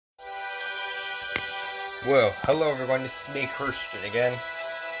Well, hello everyone, this is me, Christian, again.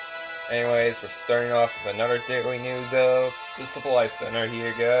 Anyways, we're starting off with another daily news of the Supply Center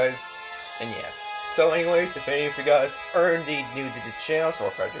here, guys. And yes, so anyways, if any of you guys are indeed new to the channel, so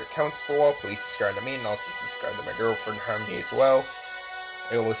if I have your accounts for a while, please subscribe to me and also subscribe to my girlfriend Harmony as well.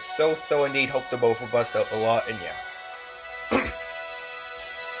 It will so indeed help the both of us out a lot, and yeah.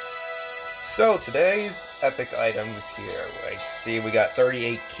 So today's epic items here, like see we got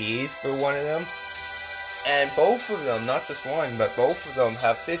 38 keys for one of them. And both of them, not just one, but both of them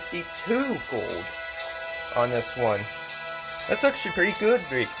have 52 gold on this one. That's actually pretty good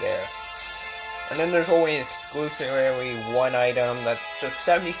right there. And then there's only exclusively one item that's just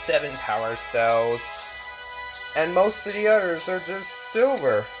 77 power cells. And most of the others are just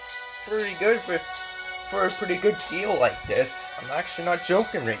silver. Pretty good for a pretty good deal like this. I'm actually not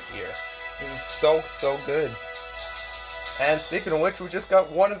joking right here. This is so good. And speaking of which, we just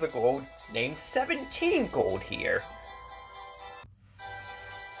got one of the gold, named 17 gold here.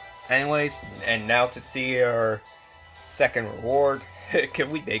 Anyways, and now to see our second reward. Can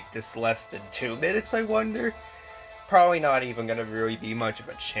we make this less than 2 minutes, I wonder? Probably not even gonna really be much of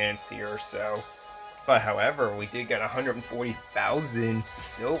a chance here or so. But however, we did get 140,000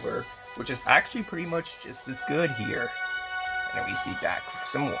 silver, which is actually pretty much just as good here. And at least be back for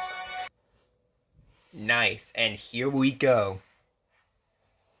some more. Nice, and here we go.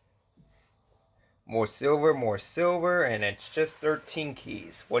 More silver, and it's just 13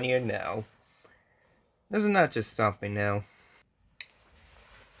 keys. What do you know? Isn't that just something now?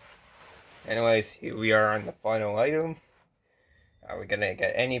 Anyways, here we are on the final item. Are we gonna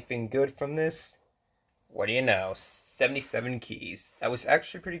get anything good from this? What do you know? 77 keys. That was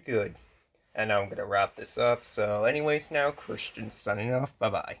actually pretty good. And now I'm gonna wrap this up. So anyways, now Christian signing off. Bye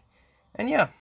bye. And yeah.